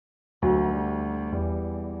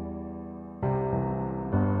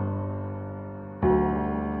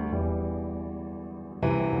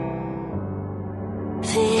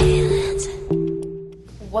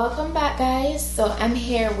Welcome back, guys. So I'm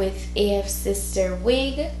here with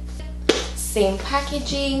AFSisterwig, same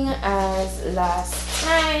packaging as last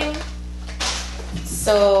time.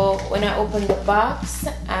 So when I open the box,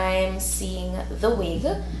 I'm seeing the wig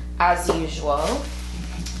as usual,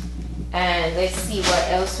 and let's see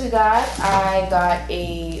what else we got. I got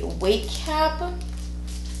a wig cap,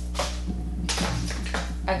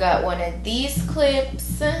 I got one of these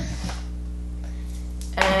clips,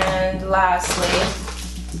 and lastly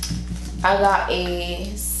I got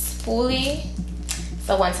a spoolie.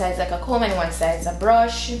 So one side's like a comb and one side's a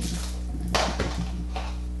brush.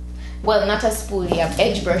 Well, not a spoolie, an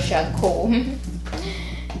edge brush and comb.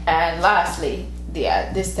 And lastly,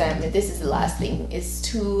 yeah, this time, this is the last thing, is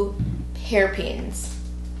 2 hairpins.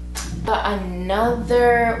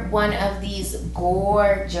 Another one of these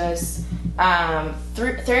gorgeous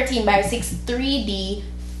 13x6 3D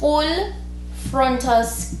full frontal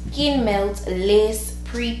skin melt lace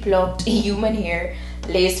pre-plucked human hair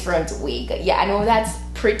lace front wig. Yeah, I know that's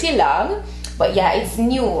pretty long, but yeah, it's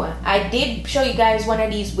new. I did show you guys one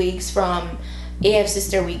of these wigs from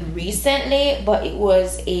AFSisterwig recently, but it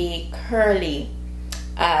was a curly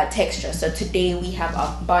texture. So today we have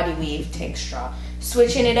a body wave texture,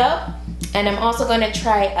 switching it up. And I'm also gonna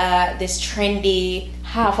try this trendy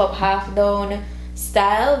half up half down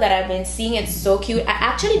style that I've been seeing. It's so cute. I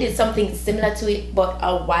actually did something similar to it but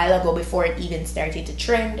a while ago, before it even started to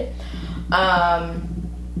trend, on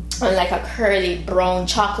like a curly brown,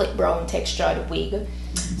 chocolate brown textured wig.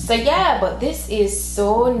 So yeah, but this is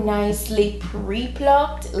so nicely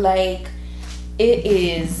pre-plucked. Like, it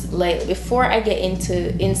is, like, before I get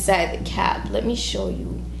into inside the cap, let me show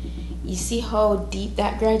you. You see how deep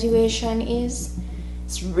that graduation is?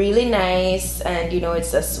 It's really nice, and you know,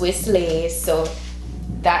 it's a Swiss lace, so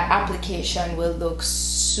that application will look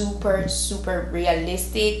super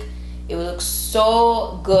realistic. It will look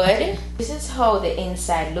so good. This is how the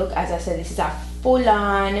inside look. As I said, this is a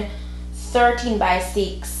full-on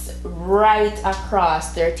 13x6 right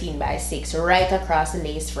across, 13x6 right across the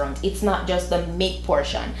lace front. It's not just the mid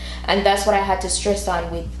portion, and that's what I had to stress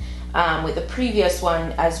on with the previous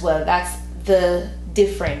one as well. That's the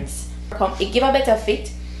difference. It give a better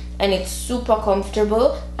fit, and it's super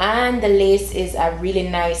comfortable, and the lace is a really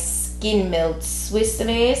nice skin melt Swiss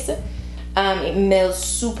lace. It melts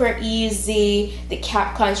super easy. The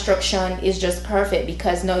cap construction is just perfect,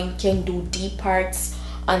 because now you can do deep parts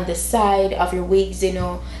on the side of your wigs, you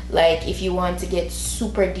know, like if you want to get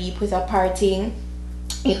super deep with a parting,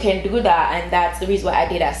 you can do that. And that's the reason why I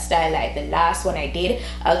did a style like the last one I did.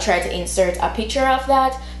 I'll try to insert a picture of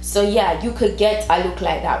that. So yeah, you could get a look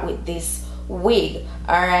like that with this wig.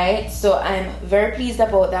 All right, so I'm very pleased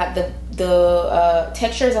about that. The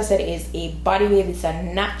texture, as I said, is a body wave. It's a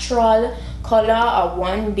natural color, a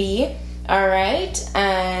 1B. All right,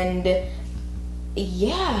 and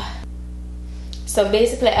yeah, so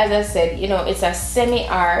basically, as I said, you know, it's a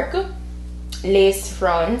semi-arc lace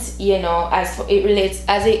front, you know, as it relates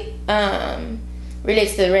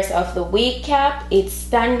to the rest of the wig cap. It's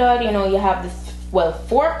standard, you know, you have the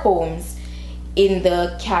 4 combs in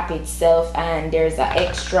the cap itself, and there's an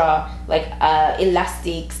extra like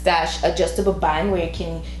elastic / adjustable band where you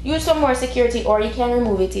can use some more security, or you can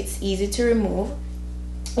remove it. It's easy to remove.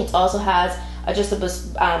 It also has adjustable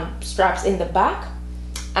straps in the back,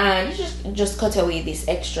 and you just cut away this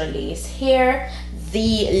extra lace here.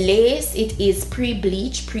 The lace, it is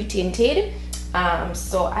pre-bleach, pre-tinted.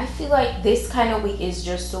 So I feel like this kind of wig is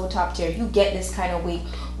just so top tier. You get this kind of wig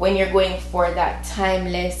when you're going for that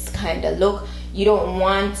timeless kind of look. You don't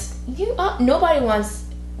want, nobody wants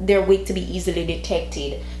their wig to be easily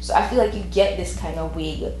detected. So I feel like you get this kind of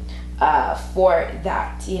wig for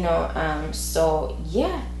that, you know. So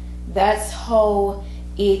yeah, that's how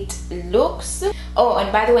it looks. Oh, and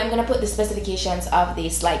by the way, I'm gonna put the specifications of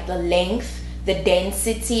this, like the length, the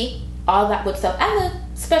density, all that good stuff, and a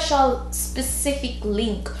specific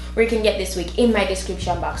link where you can get this wig in my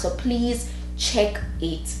description box. So please check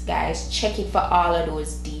it, guys. Check it for all of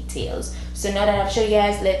those details. So now that I've shown you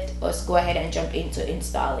guys, let us go ahead and jump into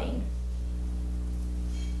installing.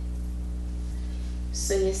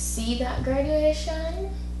 So you see that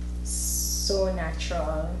graduation? So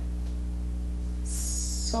natural.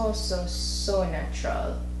 So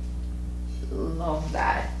natural. Love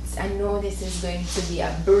that. I know this is going to be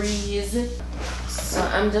a breeze. So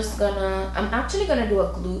I'm actually gonna do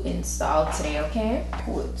a glue install today, okay?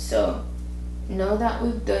 Good. So now that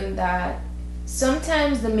we've done that,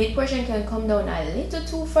 sometimes the mid portion can come down a little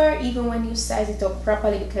too far, even when you size it up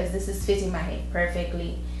properly, because this is fitting my head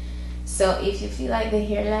perfectly. So if you feel like the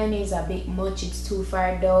hairline is a bit much, it's too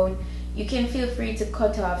far down, you can feel free to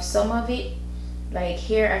cut off some of it Like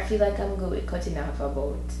here, I feel like I'm good with cutting off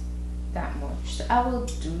about that much, so I will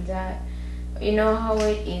do that. You know how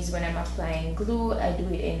it is when I'm applying glue, I do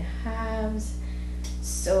it in halves.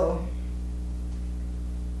 So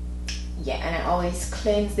yeah, and I always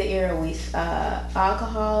cleanse the area with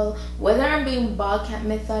alcohol, whether I'm doing ball cap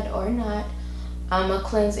method or not. I'm gonna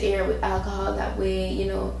cleanse the area with alcohol. That way, you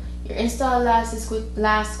know, your install lasts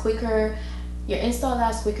quicker,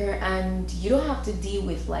 and you don't have to deal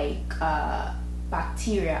with like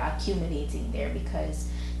bacteria accumulating there, because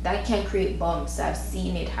that can create bumps. I've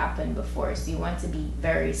seen it happen before, so you want to be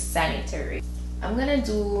very sanitary. I'm gonna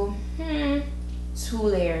do 2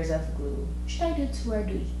 layers of glue. Should I do 2 or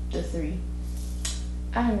do the 3?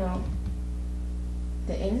 I don't know.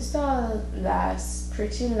 The install lasts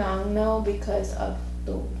pretty long now because of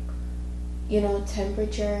the, you know,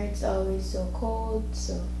 temperature. It's always so cold,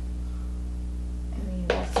 so I mean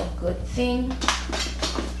that's a good thing.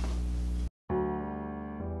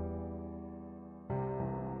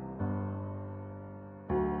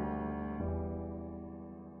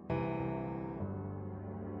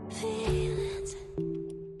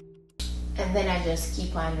 And then I just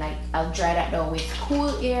keep on, like, I'll dry that down with cool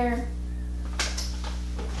air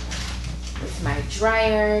with my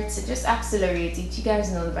dryer to just accelerate it. You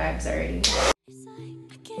guys know the vibes already.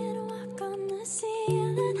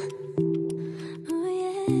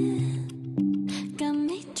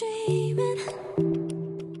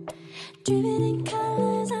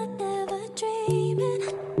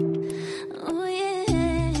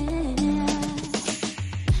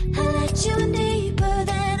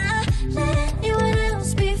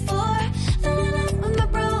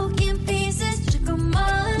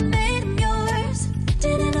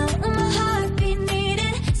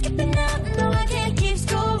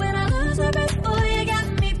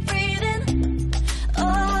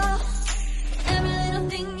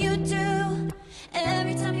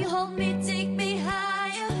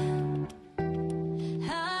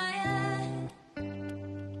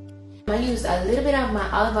 I used a little bit of my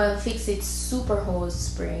olive oil Fix-It Super Hose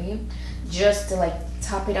spray just to like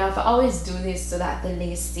top it off. I always do this so that the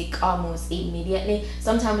lace stick almost immediately.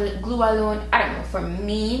 Sometimes with glue alone, I don't know, for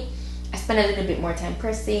me, I spend a little bit more time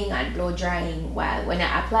pressing and blow drying, while when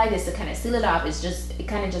I apply this to kind of seal it off, it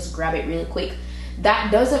kind of just grab it real quick.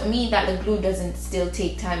 That doesn't mean that the glue doesn't still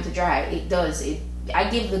take time to dry. It does. I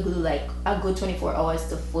give the glue like a good 24 hours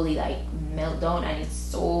to fully like melt down, and it's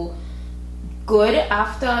so good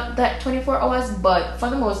after that 24 hours, but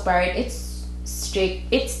for the most part it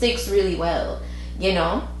sticks really well, you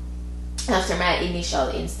know, after my initial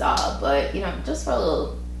install. But you know, just for a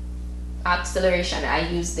little acceleration, I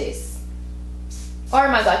use this, or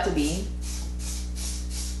am I got to be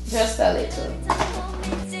just a little.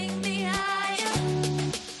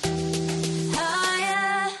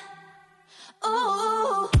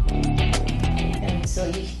 So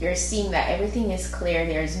you're seeing that everything is clear.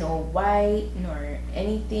 There's no white nor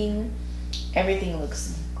anything. Everything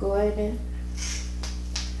looks good.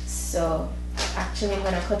 So actually I'm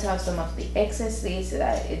gonna cut off some of the excess lace so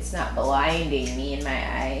that it's not blinding me in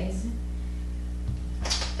my eyes.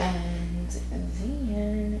 And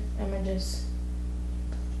then I'm gonna just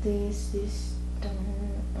place this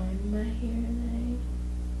down on my hairline.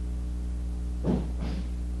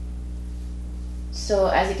 So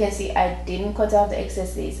as you can see, I didn't cut off the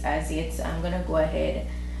excess lace as yet, so I'm gonna go ahead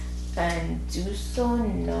and do so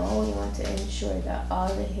now. You want to ensure that all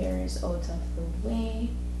the hair is out of the way.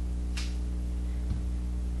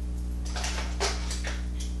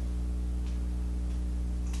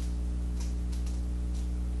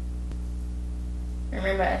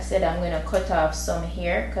 Remember, I said I'm gonna cut off some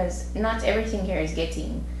hair because not everything here is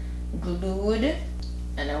getting glued,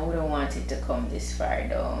 and I wouldn't want it to come this far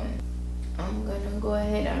down. I'm gonna go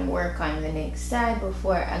ahead and work on the next side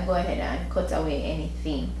before I go ahead and cut away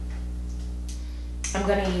anything. I'm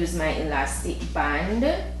gonna use my elastic band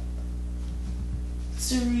to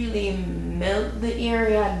really melt the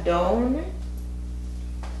area down.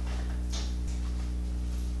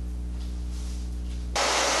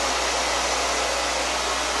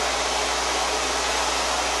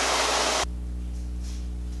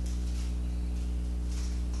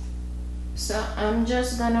 So I'm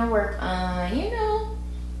just gonna work on, you know,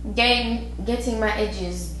 getting my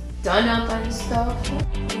edges done up and stuff.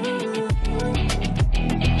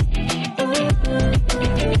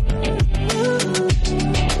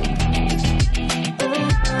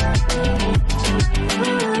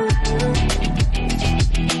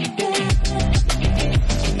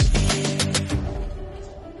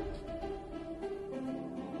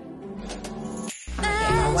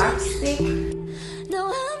 My wax stick.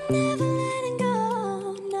 No, I'm never letting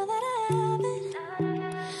go. Now that I have it.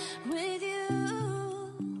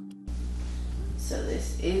 So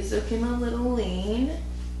this is looking a little lean.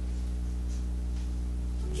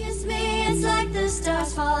 Kiss me, it's like the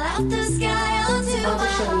stars fall out the sky onto I want my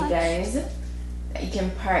to show you heart. guys that you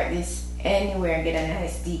can part this anywhere and get a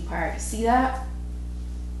nice deep part. See that?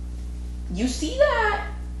 You see that?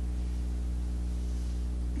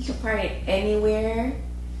 You can part it anywhere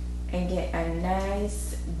and get a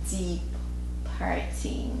nice deep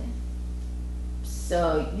parting.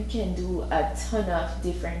 So you can do a ton of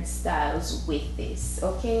different styles with this,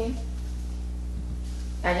 okay?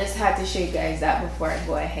 I just had to show you guys that before I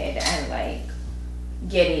go ahead and like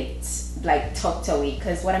get it like tucked away,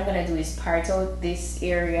 because what I'm gonna do is part out this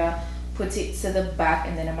area, put it to the back,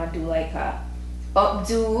 and then I'm gonna do like a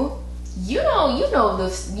updo. You know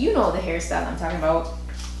the hairstyle I'm talking about.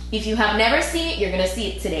 If you have never seen it, you're gonna see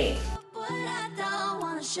it today. But I don't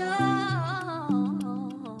wanna show.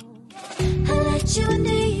 I let you in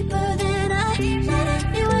deeper than I let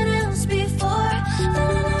anyone else before. Fell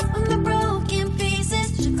in love with my broken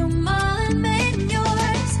pieces, took them all and made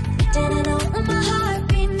yours. Didn't know what my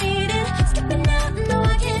heartbeat needed. Skipping out, no,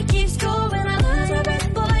 I can't keep score. When I lose my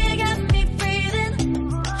breath, boy, you got me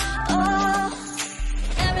breathing. Oh,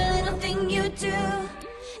 every little thing you do,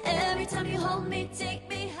 every time you hold me, take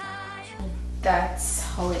me higher. That's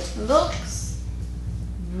how it looks.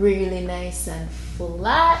 Really nice and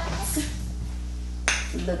flat.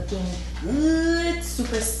 Looking good.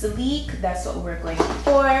 Super sleek. That's what we're going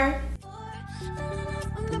for.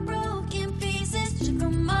 My broken pieces, took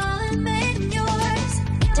them all and made yours.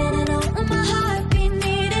 Didn't know what my heartbeat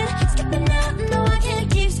needed. Skipping out, no, I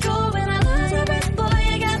can't keep score. When I lose my breath, boy,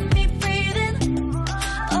 you got me breathing.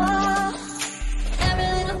 Oh, every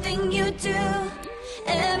little thing you do,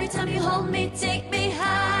 every time you hold me, take me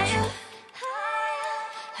higher,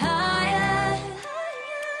 higher, higher.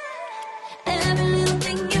 Every little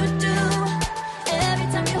thing you do, every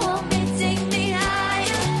time you hold me, take me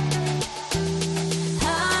higher,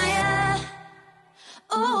 higher.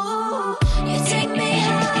 Oh, you take me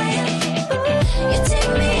higher. Ooh, you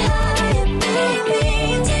take me higher, baby.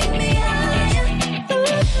 You take me higher. Ooh,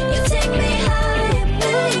 you take me higher,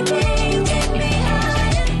 baby. You take me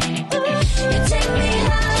higher. Ooh, you take me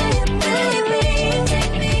higher, baby. You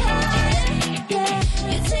take me higher. Yeah,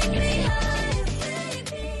 you take me higher,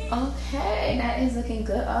 baby. Okay, that is looking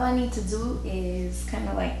good. All I need to do is kind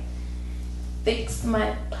of like fix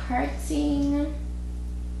my parting.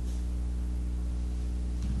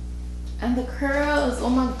 And the curls, oh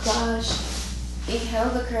my gosh, it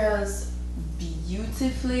held the curls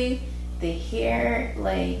beautifully. The hair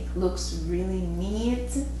like looks really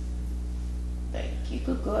neat. Like you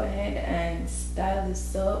could go ahead and style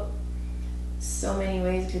this up so many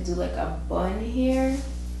ways. You could do like a bun here.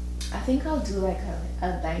 I think I'll do like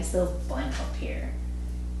a nice little bun up here.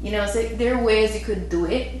 You know, so there are ways you could do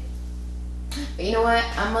it. But you know what?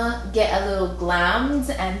 I'm gonna get a little glammed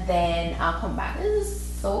and then I'll come back. This is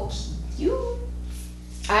so cute.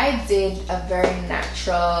 I did a very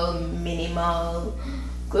natural, minimal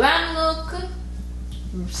glam look.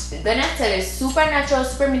 Gonna tell you, super natural,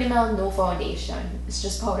 super minimal, no foundation. It's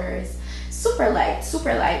just powders. Super light,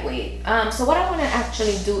 super lightweight. So what I want to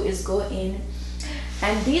actually do is go in,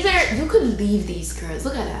 and these are, you could leave these curls.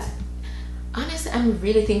 Look at that. Honestly, I'm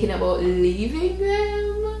really thinking about leaving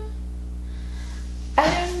them.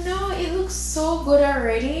 I don't know, it looks so good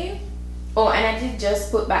already. Oh, and I did just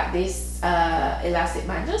put back this elastic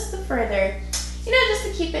band just to further, you know, just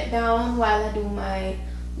to keep it down while I do my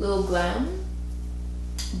little glam.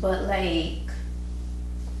 But like,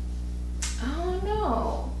 I don't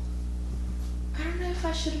know. I don't know if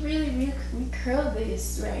I should really recurl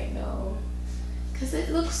this right now, because it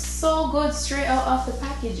looks so good straight out of the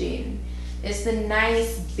packaging. It's the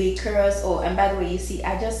nice big curls. Oh, and by the way, you see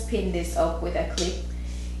I just pinned this up with a clip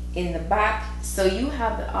in the back, so you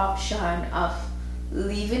have the option of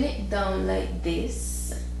leaving it down like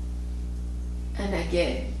this, and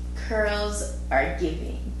again, curls are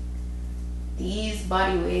giving. These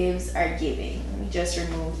body waves are giving. Let me just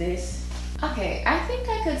remove this. Okay, I think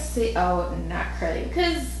I could sit out not curly,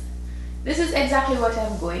 because this is exactly what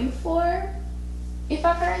I'm going for if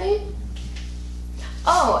I curl it.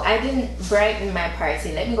 Oh, I didn't brighten my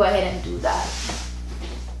parting. Let me go ahead and do that.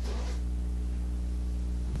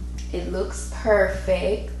 It looks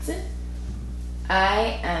perfect.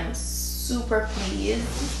 I am super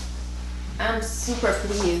pleased. I'm super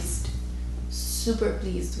pleased. Super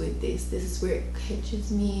pleased with this. This is where it catches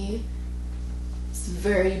me. It's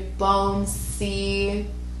very bouncy.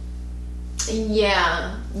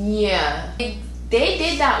 Yeah. They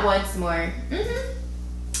did that once more.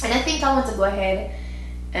 And I think I want to go ahead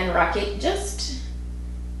and rock it just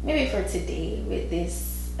maybe for today with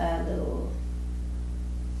this little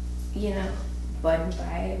you know, bun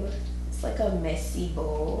vibe. It's like a messy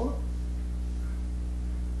bow.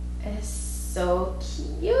 It's so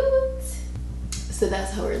cute. So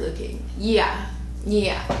that's how we're looking. Yeah,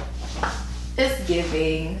 it's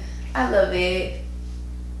giving. I love it.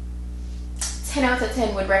 10 out of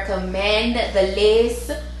 10 would recommend. The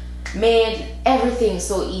lace made everything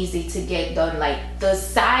so easy to get done. Like the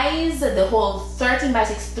size, the whole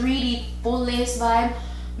 13x6 3D full lace vibe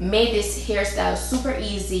made this hairstyle super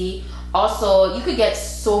easy. Also, you could get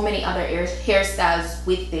so many other hairstyles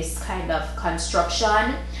with this kind of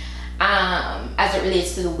construction as it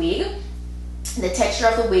relates to the wig. The texture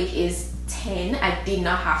of the wig is 10. I did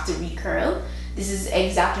not have to recurl. This is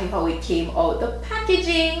exactly how it came out the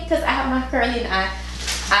packaging, because I have my curling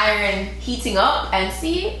iron heating up, and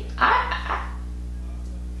see, I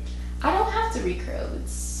don't have to recurl.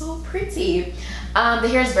 It's so pretty. The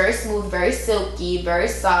hair is very smooth, very silky, very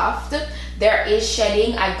soft. There is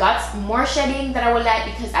shedding. I got more shedding than I would like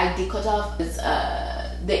because I did cut off this,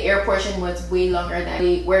 the ear portion was way longer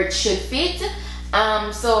than where it should fit.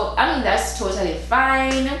 So I mean, that's totally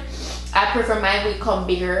fine. I prefer my wig come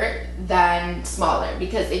bigger than smaller,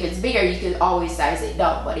 because if it's bigger you can always size it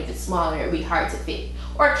down, but if it's smaller it'll be hard to fit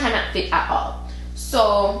or cannot fit at all.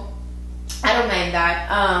 So I don't mind that.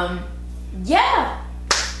 Yeah,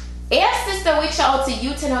 AFSisterwig, shout out to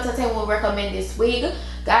you. 10 out of 10 will recommend this wig.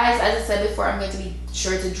 Guys, as I said before, I'm going to be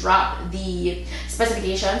sure to drop the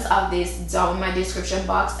specifications of this down in my description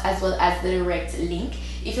box, as well as the direct link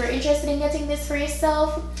if you're interested in getting this for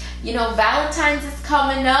yourself. You know, Valentine's is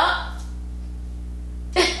coming up.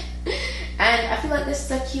 And I feel like this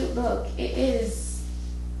is a cute look. It is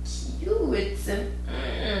cute.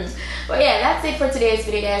 But yeah, that's it for today's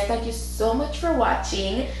video, guys. Thank you so much for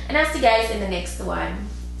watching, and I'll see you guys in the next one.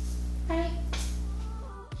 Bye.